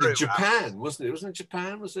was the end of Japan, wasn't it? Wasn't it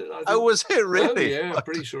Japan? Was it? Was it really? Oh, yeah, I'm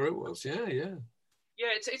pretty sure it was. Yeah. Yeah,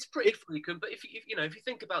 it's pretty frequent. But if you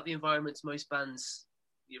think about the environments most bands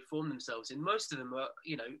form themselves in, most of them are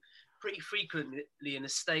pretty frequently in a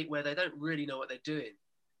state where they don't really know what they're doing.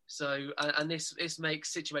 So and this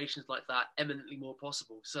makes situations like that eminently more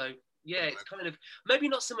possible. So yeah, it's kind of maybe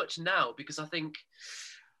not so much now because I think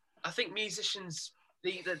musicians,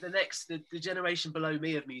 the generation below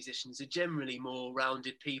me of musicians are generally more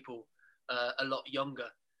rounded people, a lot younger.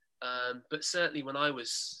 But certainly when I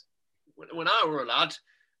was a lad,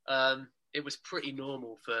 it was pretty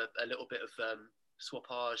normal for a little bit of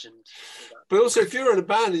swappage and all that. But also, if you're in a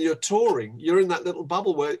band and you're touring, you're in that little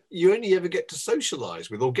bubble where you only ever get to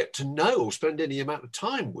socialise with or get to know or spend any amount of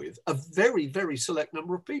time with a very, very select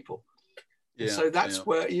number of people. Yeah, so that's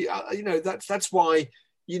where, that's why,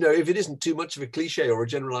 if it isn't too much of a cliche or a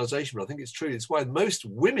generalisation, but I think it's true, it's why most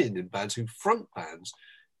women in bands who front bands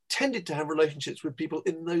tended to have relationships with people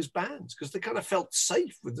in those bands because they kind of felt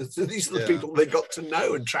safe with these are the people they got to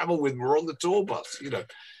know and travel with, were on the tour bus,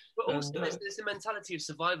 But also there's the mentality of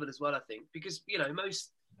survival as well, I think, because,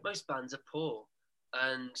 most bands are poor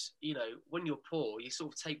and, when you're poor, you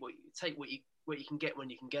sort of take what you can get when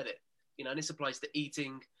you can get it, and this applies to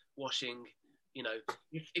eating, washing,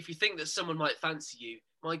 if you think that someone might fancy you,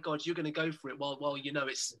 my God, you're going to go for it while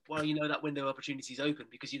that window of opportunity is open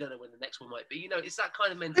because you don't know when the next one might be. It's that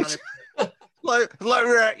kind of mentality. like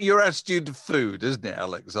your attitude to food, isn't it,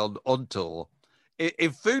 Alex? On tour,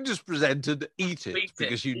 if food is presented, eat it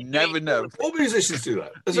because you never know. All musicians do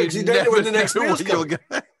that. Because you don't know when the next meal's coming.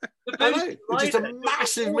 It's just a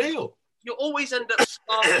massive meal. You always end up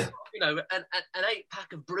starving, an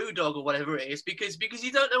 8-pack of BrewDog or whatever it is because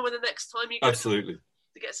you don't know when the next time you get to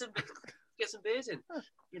get some beers in,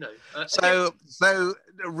 So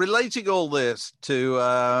relating all this to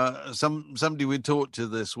somebody we talked to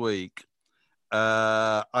this week,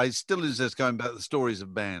 I still insist going back to the stories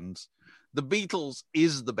of bands. The Beatles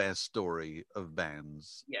is the best story of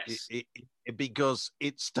bands. Yes, because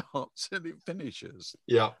it starts and it finishes.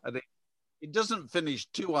 Yeah, and it doesn't finish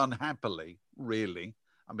too unhappily, really.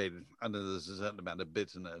 I mean, I know there's a certain amount of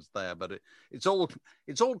bitterness there, but it's all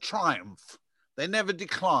triumph. They never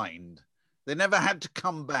declined. They never had to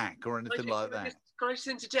come back or anything like that. Can I just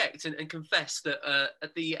interject and confess that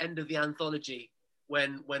at the end of the anthology,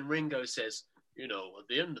 when Ringo says, at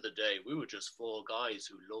the end of the day, we were just 4 guys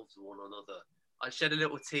who loved one another, I shed a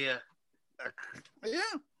little tear. Yeah.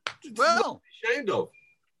 Well, ashamed of.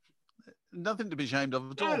 Nothing to be ashamed of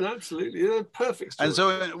at all. No, absolutely. Yeah, perfect story. And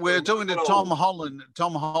so we're talking to Tom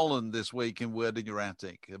Holland this week in Word in Your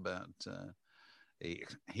Attic about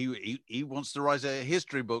he wants to write a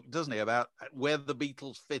history book, doesn't he, about where the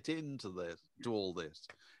Beatles fit into all this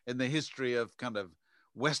in the history of kind of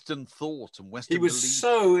Western thought and Western. He was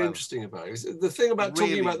so interesting about it. The thing about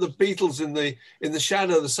talking about the Beatles in the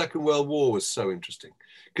shadow of the Second World War was so interesting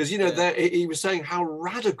because he was saying how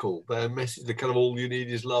radical their message, the kind of all you need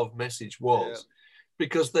is love message was,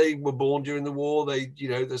 because they were born during the war. There's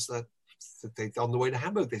that. They on the way to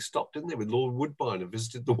Hamburg, they stopped, didn't they, with Lord Woodbine and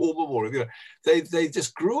visited the War Memorial. They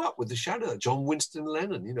just grew up with the shadow. John Winston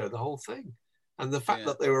Lennon, the whole thing, and the fact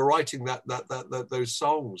that they were writing those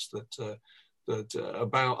songs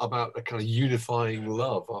about a kind of unifying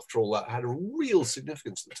love after all that had a real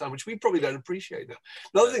significance at the time, which we probably don't appreciate now.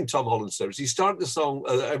 Another thing Tom Holland said was he started the song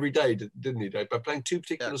every day, didn't he, Dave, by playing 2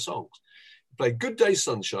 particular songs. He played Good Day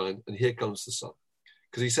Sunshine and Here Comes the Sun,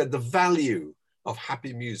 because he said the value of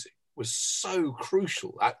happy music was so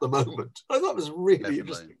crucial at the moment. I thought it was really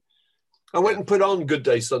interesting. I went and put on Good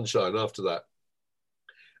Day Sunshine after that,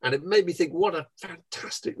 and it made me think what a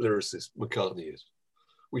fantastic lyricist McCartney is.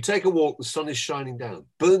 We take a walk, the sun is shining down,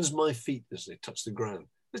 burns my feet as they touch the ground.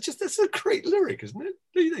 That's a great lyric, isn't it?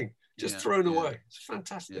 Do you think? Just thrown away. It's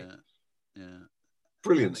fantastic. Yeah.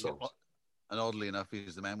 Brilliant songs. And oddly enough,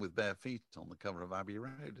 he's the man with bare feet on the cover of Abbey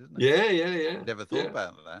Road, isn't he? Yeah. Never thought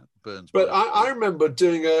about that. Burns. But I remember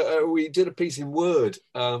doing we did a piece in Word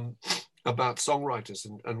about songwriters,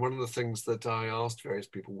 and one of the things that I asked various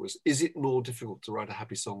people was, is it more difficult to write a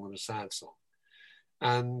happy song than a sad song?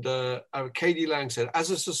 And K.D. Lang said,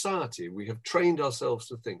 as a society, we have trained ourselves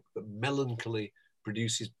to think that melancholy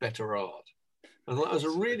produces better art. And that was a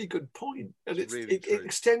really good point. And it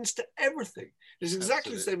extends to everything. It's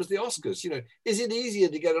exactly the same as the Oscars. You know, is it easier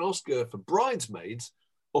to get an Oscar for Bridesmaids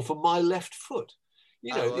or for My Left Foot?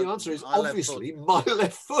 You know, the answer is obviously My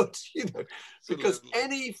Left Foot, you know, because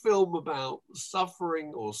any film about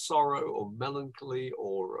suffering or sorrow or melancholy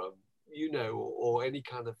or, or any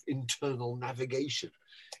kind of internal navigation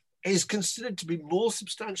is considered to be more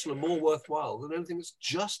substantial and more worthwhile than anything that's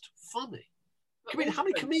just funny. I mean, how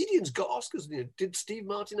many comedians got Oscars? Did Steve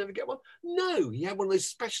Martin ever get one? No, he had one of those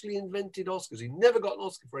specially invented Oscars. He never got an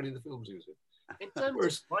Oscar for any of the films he was in. In terms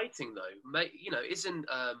of writing, though,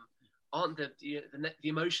 aren't the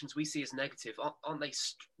emotions we see as negative, aren't they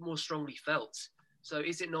more strongly felt? So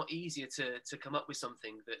is it not easier to come up with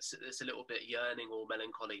something that's a little bit yearning or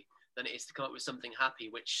melancholy than it is to come up with something happy,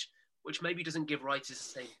 which maybe doesn't give writers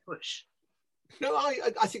the same push? No,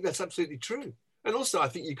 I think that's absolutely true. And also, I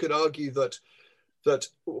think you could argue that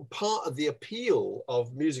part of the appeal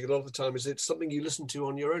of music a lot of the time is it's something you listen to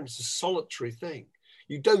on your own. It's a solitary thing.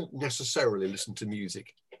 You don't necessarily listen to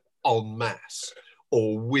music en masse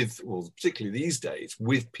or particularly these days,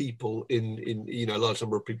 with people in a large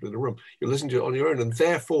number of people in a room. You're listening to it on your own, and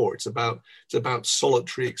therefore it's about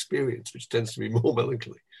solitary experience, which tends to be more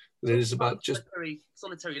melancholy than it is about just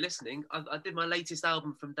solitary listening. I did my latest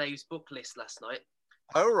album from Dave's book list last night.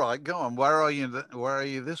 Oh, right, go on. Where are you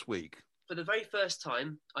this week? For the very first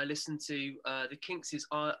time, I listened to the Kinks'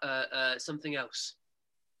 Something Else.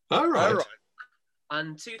 All right.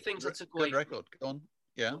 And two things I took away. Good record. Go on.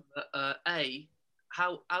 Yeah.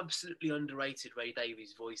 How absolutely underrated Ray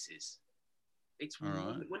Davies' voice is. It's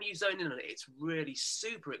when you zone in on it, it's really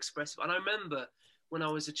super expressive. And I remember when I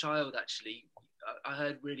was a child, actually, I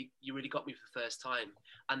heard You Really Got Me for the first time,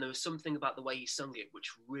 and there was something about the way he sung it which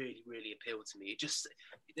really, really appealed to me.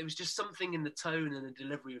 There was just something in the tone and the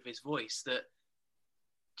delivery of his voice that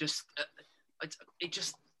it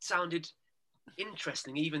just sounded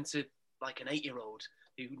interesting, even to like an 8-year-old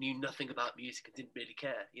who knew nothing about music and didn't really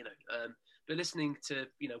care, But listening to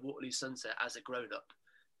Waterloo Sunset as a grown-up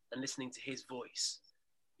and listening to his voice,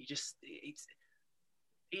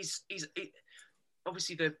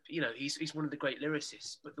 obviously he's one of the great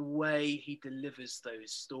lyricists, but the way he delivers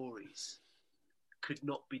those stories could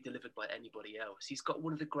not be delivered by anybody else. He's got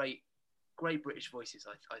one of the great British voices,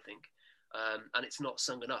 I think, and it's not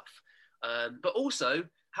sung enough. But also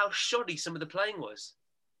how shoddy some of the playing was,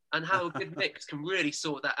 and how a good mix can really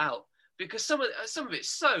sort that out. Because some of it's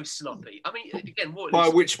so sloppy. I mean, again, by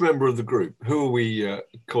which member of the group? Who are we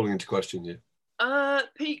calling into question here?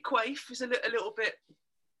 Pete Quaife is a little bit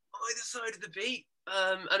either side of the beat,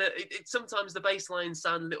 and it sometimes the bass lines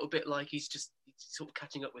sound a little bit like he's sort of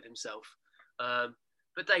catching up with himself.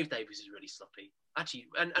 But Dave Davies is really sloppy, actually,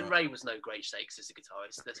 and Ray was no great shakes as a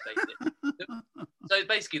guitarist. Let's face it. So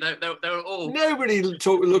basically, they're all. Nobody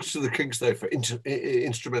looks to the Kinks though for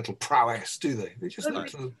instrumental prowess, do they? They just look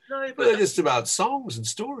to them. No, but they're just about songs and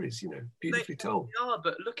stories, beautifully told. They are,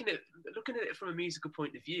 but looking at it from a musical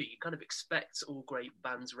point of view, you kind of expect all great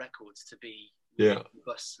bands' records to be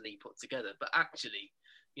robustly put together. But actually,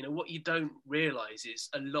 what you don't realise is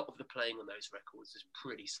a lot of the playing on those records is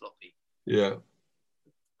pretty sloppy. Yeah.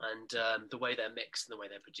 And the way they're mixed and the way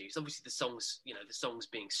they're produced. Obviously, the songs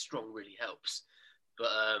being strong really helps.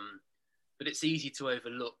 But it's easy to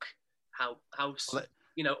overlook how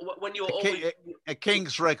when you're a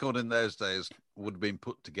King's record in those days would have been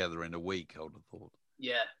put together in a week, I would have thought.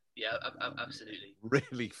 Yeah, absolutely.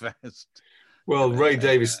 Really fast. Well, Ray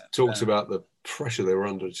Davies talks about the pressure they were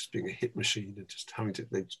under, just being a hit machine and just having to.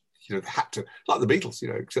 They had to, like the Beatles,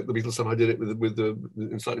 except the Beatles somehow did it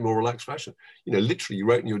in slightly more relaxed fashion. Literally, you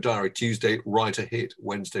wrote in your diary, Tuesday, write a hit,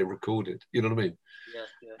 Wednesday, recorded. You know what I mean? Yeah.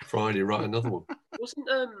 Friday, write another one. Wasn't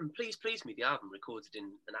Please Please Me, the album, recorded in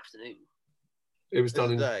an afternoon? It was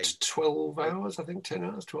done in 12 hours, I think, 10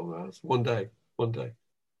 hours, 12 hours. One day.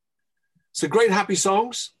 So great happy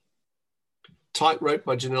songs. Tightrope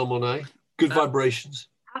by Janelle Monáe. Good Vibrations.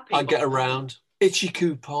 I Get Around. Itchy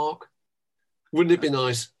Coo Park. Wouldn't it be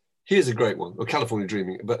nice? Here's a great one. Or California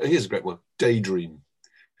Dreaming, but here's a great one. Daydream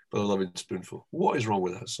by The Lovin' Spoonful. What is wrong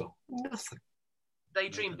with that song? Nothing.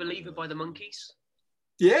 Daydream Believer by the Monkees.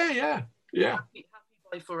 Yeah. Happy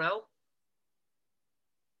by Pharrell.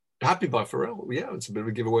 Happy by Pharrell. Yeah, it's a bit of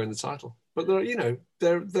a giveaway in the title. but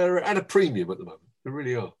they're at a premium at the moment. They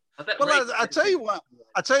really are. I tell you what,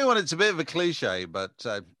 it's a bit of a cliche, but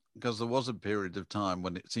because there was a period of time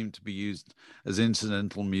when it seemed to be used as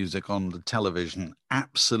incidental music on the television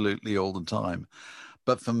absolutely all the time.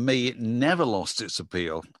 But for me, it never lost its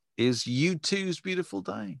appeal, is U2's Beautiful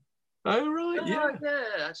Day. Oh, right, yeah.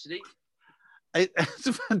 Yeah, actually. It's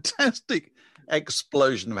a fantastic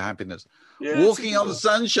explosion of happiness. Yeah, Walking on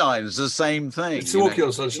Sunshine is the same thing. It's Walking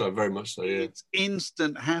on Sunshine, very much so, yeah. It's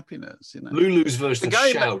instant happiness, Lulu's version of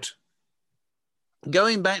Shout.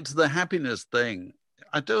 Going back to the happiness thing,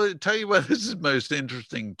 I tell you what this is most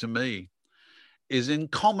interesting to me, is in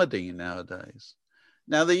comedy nowadays.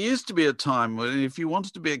 Now, there used to be a time when if you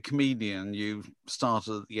wanted to be a comedian, you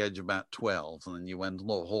started at the age of about 12 and then you went to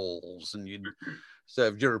the halls and you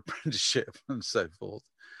served your apprenticeship and so forth.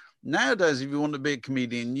 Nowadays, if you want to be a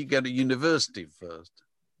comedian, you go to university first.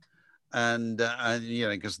 And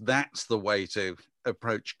because that's the way to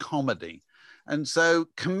approach comedy. And so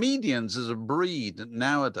comedians as a breed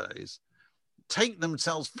nowadays take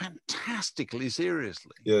themselves fantastically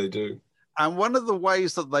seriously. Yeah, they do. And one of the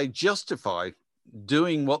ways that they justify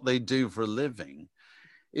doing what they do for a living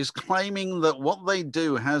is claiming that what they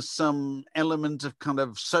do has some element of kind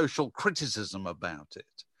of social criticism about it.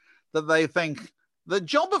 That they think the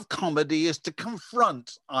job of comedy is to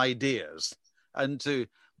confront ideas and to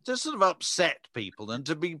sort of upset people and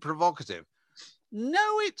to be provocative.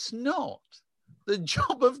 No, it's not. The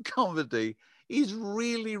job of comedy is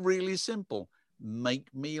really, really simple.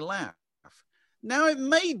 Make me laugh. Now, it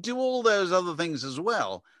may do all those other things as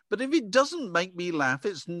well, but if it doesn't make me laugh,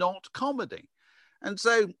 it's not comedy. And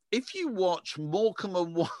so if you watch Morecambe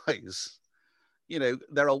and Wise,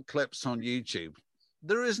 their old clips on YouTube,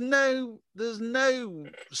 there's no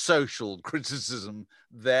social criticism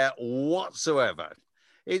there whatsoever.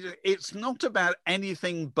 It's not about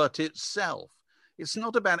anything but itself. It's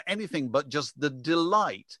not about anything but just the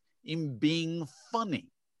delight in being funny.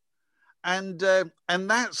 And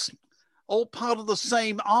that's all part of the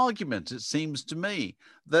same argument, it seems to me,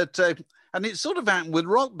 that, and it's sort of happened with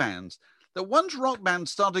rock bands, that once rock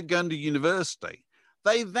bands started going to university,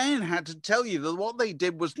 they then had to tell you that what they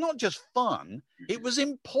did was not just fun, it was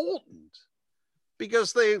important,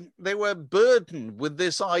 because they were burdened with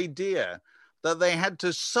this idea that they had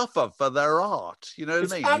to suffer for their art. You know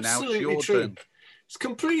what I mean? Absolutely true. It's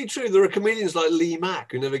completely true. There are comedians like Lee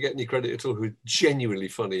Mack who never get any credit at all, who are genuinely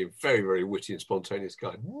funny, very, very witty and spontaneous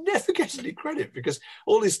guy. Never gets any credit because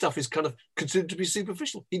all his stuff is kind of considered to be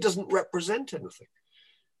superficial. He doesn't represent anything.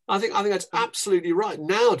 I think that's absolutely right.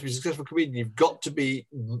 Now, to be a successful comedian, you've got to be,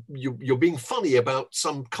 you're being funny about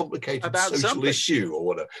some complicated social issue or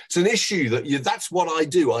whatever. It's an issue that's what I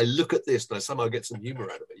do. I look at this and I somehow get some humor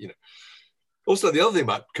out of it, Also, the other thing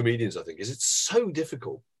about comedians, I think, is it's so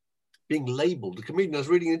difficult being labelled a comedian. I was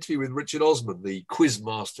reading an interview with Richard Osman, the quiz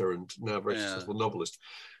master and now very successful novelist,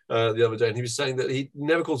 the other day, and he was saying that he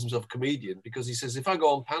never calls himself a comedian because he says, if I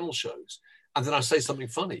go on panel shows and then I say something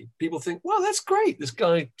funny, people think, well, that's great. This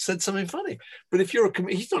guy said something funny. But if you're a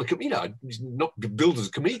comedian, he's not a comedian. He's not billed as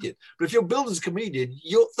a comedian. But if you're billed as a comedian,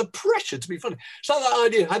 you're the pressure to be funny. It's like that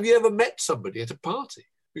idea. Have you ever met somebody at a party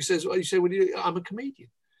who says, well, you say, well, I'm a comedian?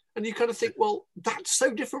 And you kind of think, well, that's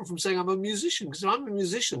so different from saying I'm a musician, because if I'm a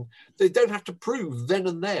musician, they don't have to prove then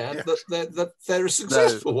and there that they're a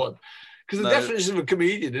successful one. Because the definition of a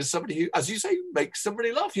comedian is somebody who, as you say, makes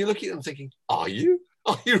somebody laugh. You look at them thinking, are you?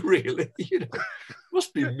 Are you really? It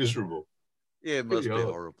must be miserable. Yeah, it must be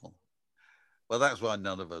horrible. Well, that's why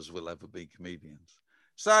none of us will ever be comedians.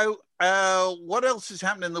 So what else is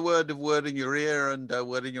happening in the world of Word in Your Ear and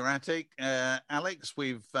Word in Your Attic? Alex,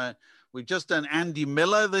 we've just done Andy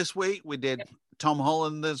Miller this week. We did Tom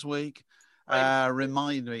Holland this week.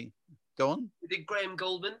 Remind me. Go on. We did Graham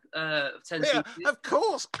Goldman of 10 Yeah, of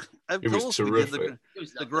course. He was terrific.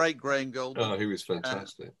 The great Graham Goldman. Oh, he was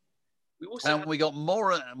fantastic. We got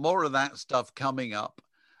more of that stuff coming up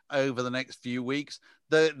over the next few weeks.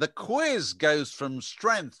 The quiz goes from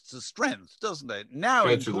strength to strength, doesn't it? Now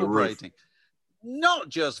incorporating not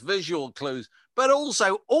just visual clues, but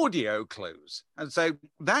also audio clues. And so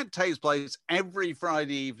that takes place every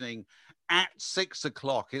Friday evening at 6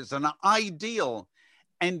 o'clock. It's an ideal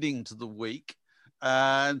ending to the week.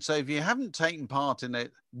 And so if you haven't taken part in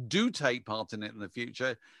it, do take part in it in the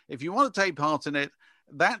future. If you want to take part in it,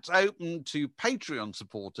 that's open to Patreon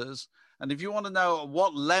supporters. And if you want to know at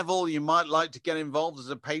what level you might like to get involved as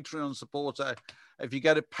a Patreon supporter, if you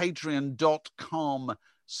go to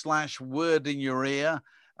patreon.com/wordinyour-ear,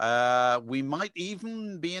 we might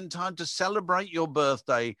even be in time to celebrate your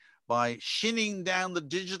birthday by shinning down the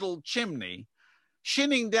digital chimney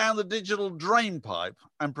shinning down the digital drain pipe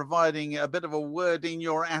and providing a bit of a word in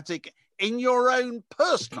your attic in your own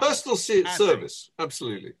personal service.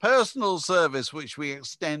 Absolutely. Personal service, which we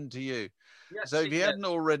extend to you. Yes, so if you haven't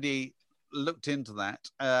already looked into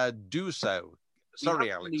that, do so.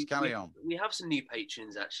 Sorry, Alex, carry on. We have some new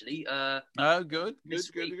patrons, actually. Good.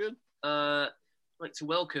 I'd like to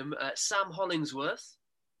welcome Sam Hollingsworth.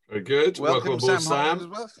 Very good. Welcome aboard, Sam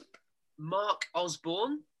Hollingsworth. Mark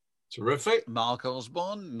Osborne. Terrific. Mark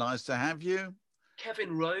Osborne, nice to have you.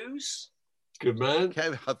 Kevin Rose. Good man.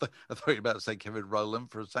 Kevin, I thought you were about to say Kevin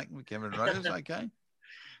Rowland for a second. Kevin Rose, okay.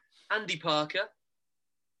 Andy Parker.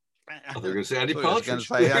 I thought you were going to say Andy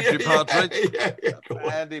Partridge. Andy Partridge.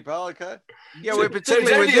 Andy Parker. Yeah, we're particularly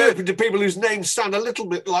so it's only open to people whose names sound a little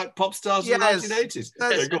bit like pop stars in the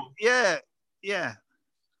 1980s. Yeah.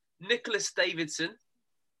 Nicholas Davidson.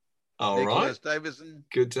 All right. Davidson.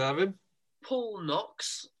 Good to have him. Paul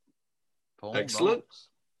Knox. Excellent. Knox.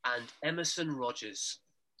 And Emerson Rogers.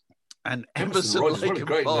 And Emerson Rogers, what a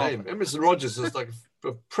great name. Emerson Rogers was like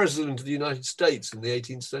a president of the United States in the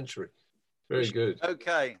 18th century. Very good.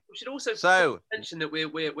 Okay. We should also mention that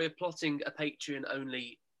we're plotting a Patreon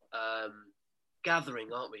only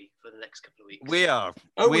gathering, aren't we, for the next couple of weeks? We are.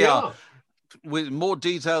 Oh, we are. With more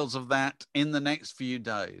details of that in the next few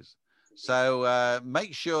days. So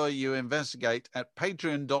make sure you investigate at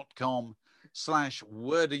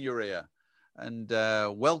patreon.com/wordinyour-ear and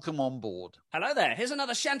welcome on board. Hello there. Here's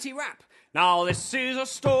another shanty rap. Now this is a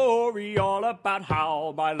story all about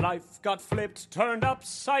how my life got flipped, turned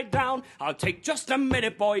upside down. I'll take just a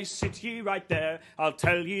minute, boys, sit ye right there. I'll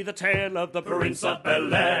tell ye the tale of the Prince of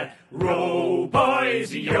Bel-Air. Row,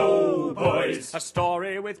 boys, yo, boys, a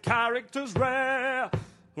story with characters rare.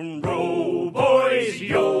 Row, boys,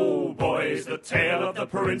 yo, boys, the tale of the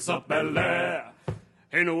Prince of Bel-Air.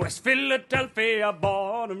 In West Philadelphia,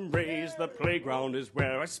 born and raised, the playground is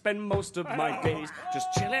where I spend most of my days. Just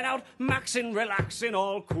chilling out, maxing, relaxing,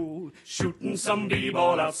 all cool. Shooting some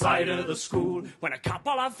b-ball outside of the school. When a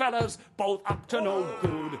couple of fellas, both up to no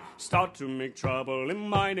good, start to make trouble in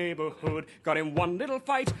my neighborhood. Got in one little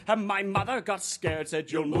fight, and my mother got scared.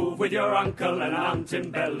 Said, you'll move with your uncle and aunt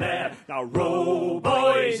in Bel-Air. Now row,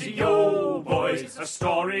 boys, yo, boys, a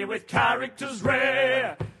story with characters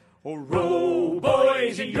rare. Oh, row,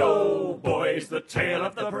 boys, yo, boys, the tale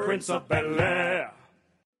of the Prince of Bel-Air.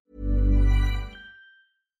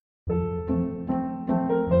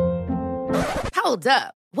 Hold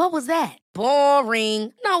up. What was that?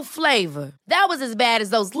 Boring. No flavor. That was as bad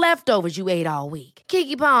as those leftovers you ate all week.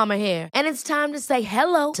 Keke Palmer here, and it's time to say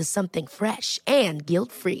hello to something fresh and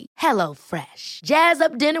guilt-free. Hello Fresh. Jazz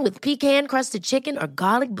up dinner with pecan-crusted chicken or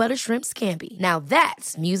garlic butter shrimp scampi. Now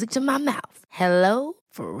that's music to my mouth. Hello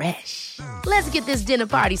Fresh. Let's get this dinner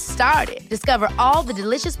party started. Discover all the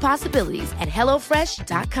delicious possibilities at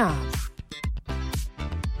HelloFresh.com.